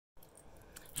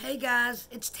Hey guys,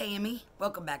 it's Tammy.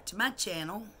 Welcome back to my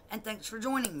channel and thanks for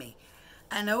joining me.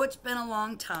 I know it's been a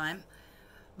long time,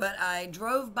 but I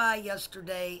drove by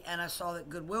yesterday and I saw that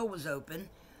Goodwill was open,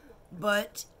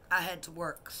 but I had to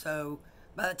work, so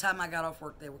by the time I got off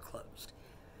work they were closed.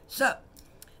 So,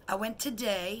 I went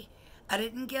today. I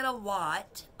didn't get a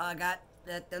lot.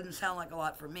 That doesn't sound like a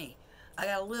lot for me. I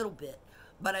got a little bit,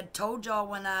 but I told y'all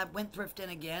when I went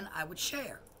thrifting again I would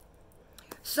share.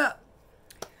 So,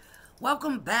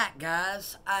 welcome back,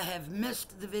 guys. I have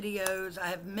missed the videos. I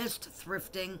have missed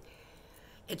thrifting.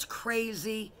 It's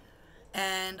crazy.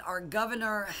 And our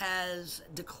governor has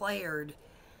declared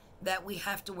that we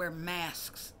have to wear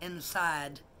masks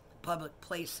inside public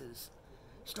places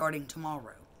starting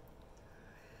tomorrow.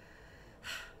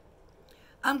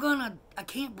 I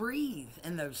can't breathe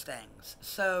in those things.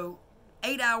 So,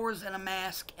 8 hours in a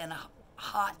mask and a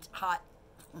hot,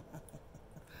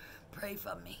 pray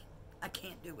for me. I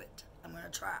can't do it. I'm going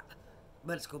to try,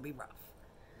 but it's going to be rough.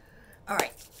 All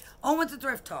right, on with the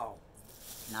thrift haul.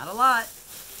 Not a lot.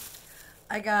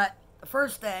 The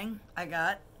first thing I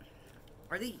got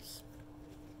are these.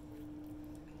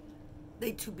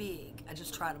 They're too big. I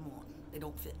just tried them on. They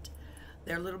don't fit.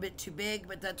 They're a little bit too big,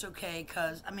 but that's okay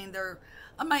because,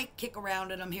 I might kick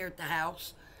around in them here at the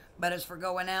house, but as for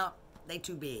going out, they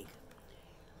too big.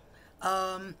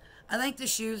 I think the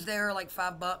shoes there are like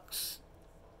 $5.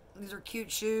 These are cute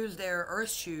shoes. They're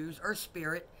Earth shoes, Earth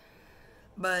Spirit.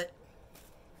 And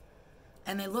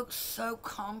they look so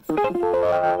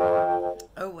comfortable.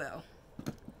 Oh well.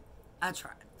 I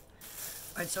tried.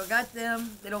 Alright, so I got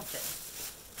them. They don't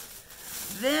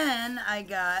fit. Then I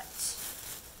got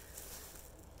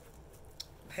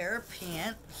a pair of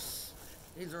pants.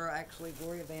 These are actually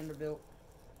Gloria Vanderbilt.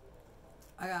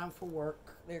 I got them for work.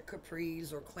 They're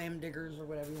capris or clam diggers or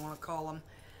whatever you want to call them.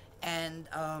 And,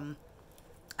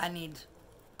 I need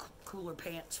cooler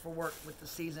pants for work with the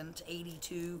season. It's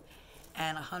 82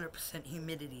 and 100%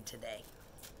 humidity today.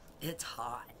 It's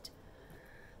hot.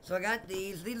 So I got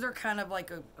these. These are kind of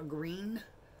like a green.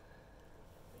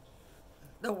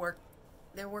 They're work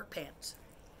pants.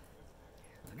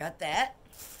 I got that.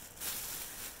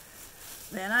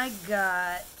 Then I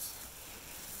got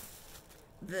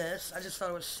this. I just thought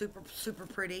it was super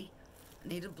pretty. I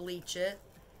need to bleach it.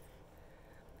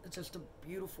 It's just a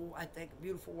beautiful,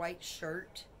 beautiful white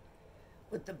shirt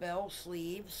with the bell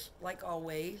sleeves, like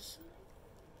always.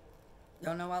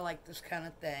 Y'all know I like this kind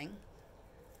of thing.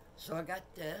 So I got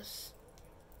this.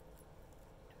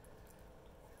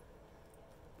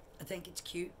 I think it's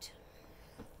cute.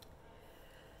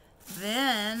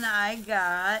 Then I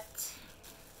got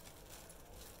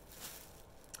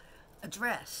a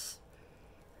dress.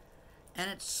 And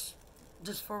it's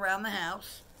just for around the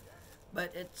house,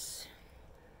 but it's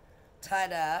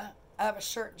tie-dye. I have a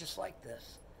shirt just like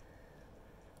this,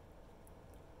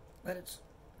 but it's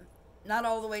not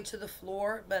all the way to the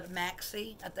floor, but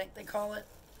maxi, I think they call it.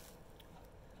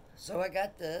 So I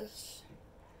got this.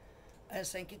 I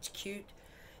just think it's cute.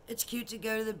 It's cute to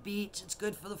go to the beach. It's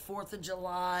good for the 4th of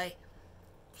July.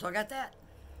 So I got that.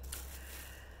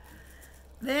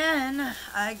 Then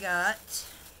I got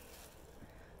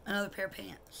another pair of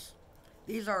pants.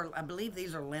 These are, I believe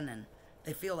these are linen.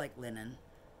 They feel like linen,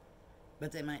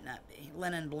 but they might not be.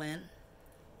 Linen blend.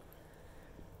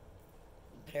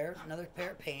 Another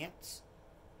pair of pants.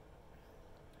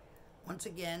 Once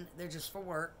again, they're just for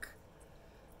work.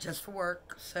 Just for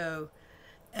work. So,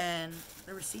 and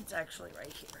the receipt's actually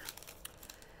right here.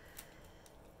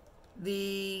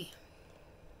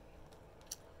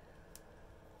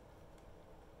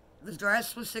 The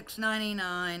dress was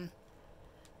 $6.99.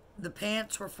 The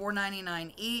pants were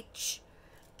 $4.99 each,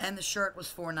 and the shirt was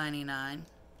 $4.99.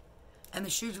 And the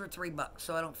shoes were $3,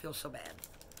 so I don't feel so bad.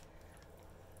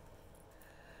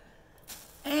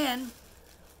 And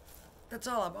that's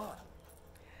all I bought.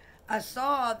 I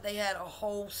saw they had a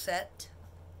whole set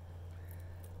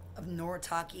of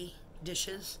Noritake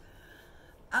dishes.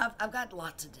 I've got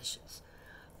lots of dishes.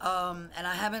 And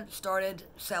I haven't started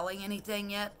selling anything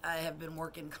yet. I have been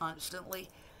working constantly.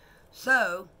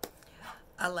 So,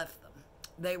 I left them.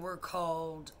 They were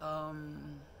called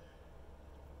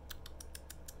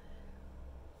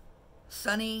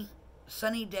Sunny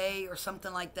Day or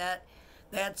something like that.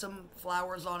 They had some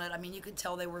flowers on it. I mean, you could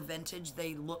tell they were vintage.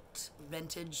 They looked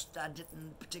vintage. I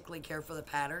didn't particularly care for the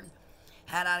pattern.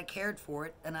 Had I cared for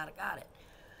it, then I'd have got it.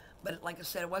 But like I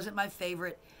said, it wasn't my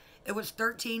favorite. It was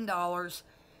 $13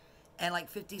 and like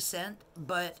 50 cents.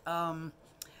 But I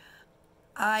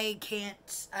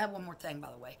have one more thing,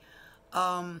 by the way.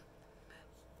 I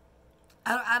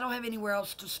don't have anywhere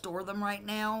else to store them right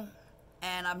now.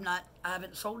 And I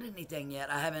haven't sold anything yet.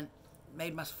 I haven't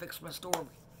fixed my store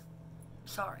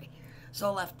Sorry. So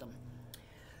I left them.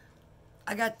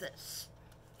 I got this.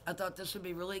 I thought this would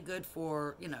be really good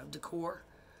for, you know, decor.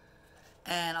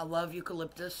 And I love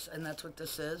eucalyptus, and that's what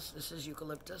this is. This is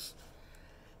eucalyptus.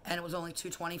 And it was only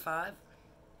 $2.25,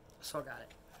 so I got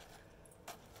it.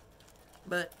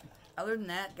 But other than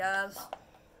that, guys,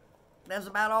 that's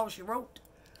about all she wrote.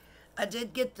 I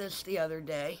did get this the other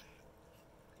day.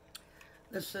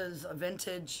 This is a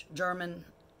vintage German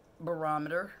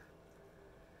barometer.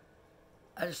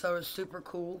 I just thought it was super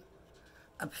cool.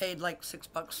 I paid like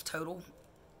 $6 total.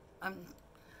 I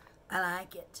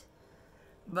like it.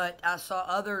 But I saw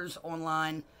others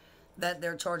online that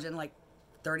they're charging like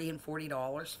 $30 and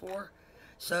 $40 for.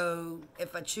 So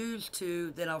if I choose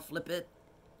to, then I'll flip it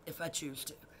if I choose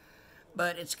to.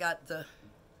 But it's got the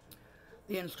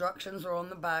instructions are on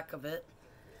the back of it.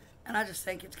 And I just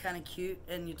think it's kind of cute.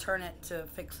 And you turn it to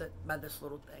fix it by this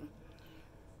little thing.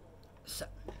 So.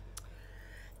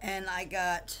 And I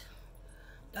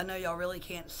know y'all really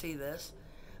can't see this.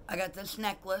 I got this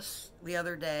necklace the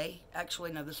other day.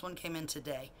 Actually, no, this one came in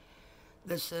today.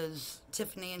 This is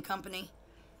Tiffany & Company.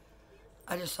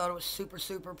 I just thought it was super,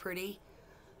 super pretty.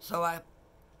 So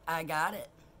I got it.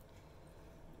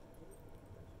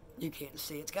 You can't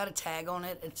see. It's got a tag on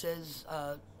it. It says,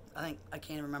 I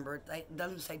can't remember. It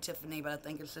doesn't say Tiffany, but I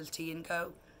think it says T &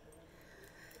 Co.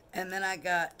 And then I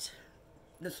got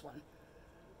this one.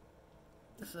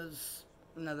 This is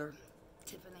another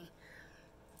Tiffany.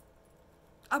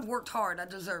 I've worked hard. I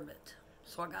deserve it.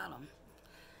 So I got them.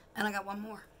 And I got one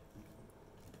more.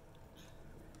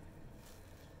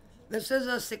 This is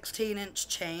a 16-inch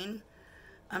chain.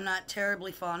 I'm not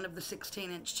terribly fond of the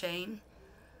 16-inch chain.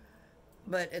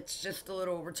 But it's just a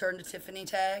little Return to Tiffany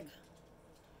tag.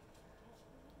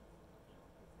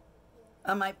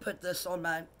 I might put this on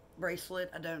my bracelet.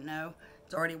 I don't know.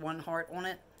 It's already one heart on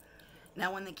it.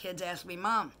 Now when the kids ask me,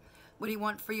 Mom, what do you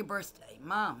want for your birthday?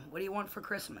 Mom, what do you want for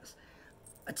Christmas?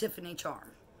 A Tiffany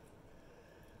charm.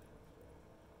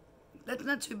 That's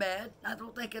not too bad. I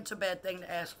don't think it's a bad thing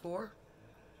to ask for.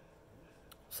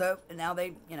 So, and now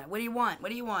they, you know, what do you want? What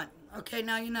do you want? Okay,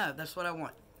 now you know. That's what I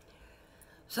want.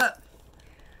 So,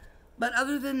 but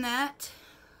other than that,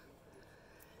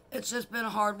 it's just been a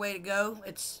hard way to go.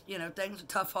 It's, you know, things are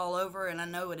tough all over, and I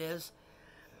know it is.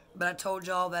 But I told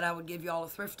y'all that I would give y'all a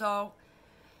thrift haul,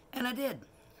 and I did.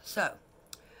 So,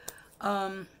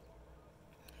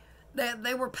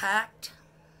 they were packed.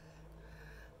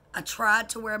 I tried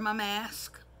to wear my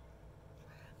mask.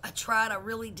 I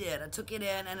really did. I took it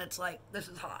in, and it's like, this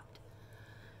is hot.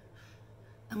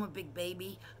 I'm a big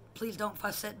baby. Please don't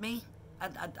fuss at me.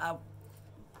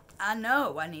 I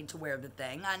know I need to wear the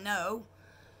thing. I know.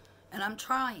 And I'm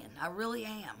trying. I really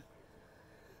am.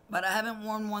 But I haven't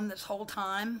worn one this whole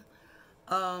time.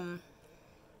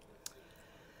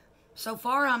 So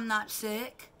far, I'm not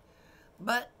sick.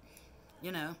 But,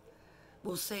 you know,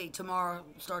 we'll see. Tomorrow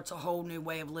starts a whole new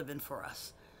way of living for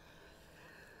us.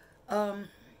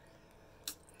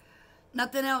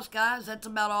 Nothing else, guys. That's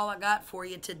about all I got for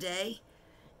you today.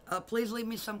 Please leave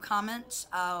me some comments.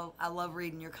 I love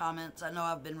reading your comments. I know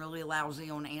I've been really lousy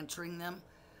on answering them.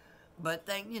 But,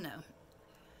 you know,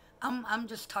 I'm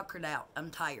just tuckered out. I'm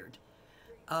tired.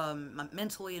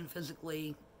 Mentally and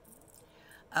physically,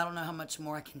 I don't know how much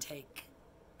more I can take.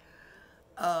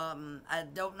 I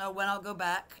don't know when I'll go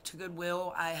back to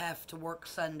Goodwill. I have to work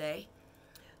Sunday.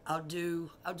 I'll do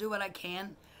what I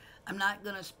can. I'm not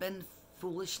going to spend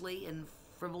foolishly and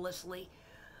frivolously.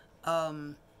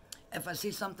 If I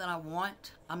see something I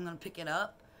want, I'm going to pick it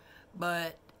up.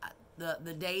 But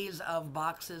the days of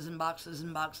boxes and boxes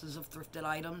and boxes of thrifted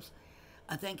items,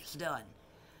 I think it's done.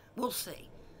 We'll see.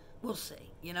 We'll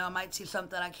see. You know, I might see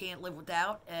something I can't live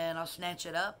without, and I'll snatch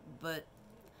it up. But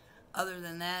other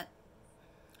than that,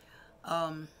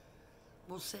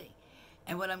 we'll see.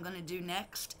 And what I'm going to do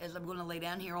next is I'm going to lay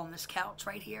down here on this couch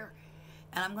right here,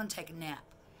 and I'm going to take a nap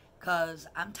because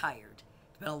I'm tired.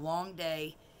 It's been a long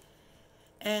day,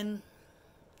 and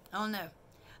I don't know.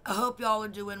 I hope y'all are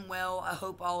doing well. I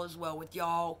hope all is well with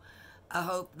y'all. I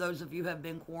hope those of you who have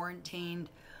been quarantined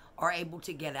are able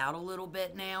to get out a little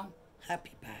bit now.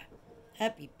 Happy pie.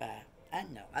 Happy pie. I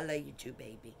know. I love you too,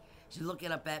 baby. She's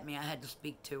looking up at me. I had to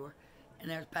speak to her. And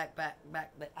there's back.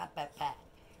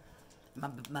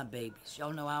 My babies.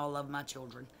 Y'all know how I love my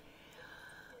children.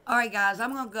 All right, guys.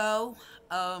 I'm going to go.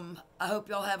 I hope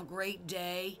y'all have a great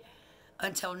day.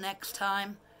 Until next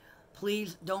time,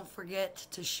 please don't forget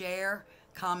to share,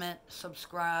 comment,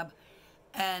 subscribe,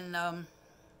 and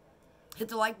hit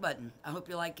the like button. I hope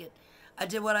you like it. I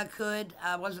did what I could.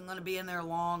 I wasn't going to be in there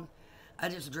long. I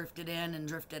just drifted in and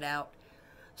drifted out.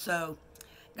 So,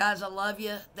 Guys, I love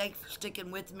you. Thanks for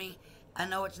sticking with me. I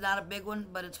know it's not a big one,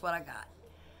 but it's what I got.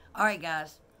 All right,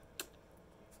 guys.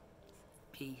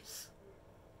 Peace.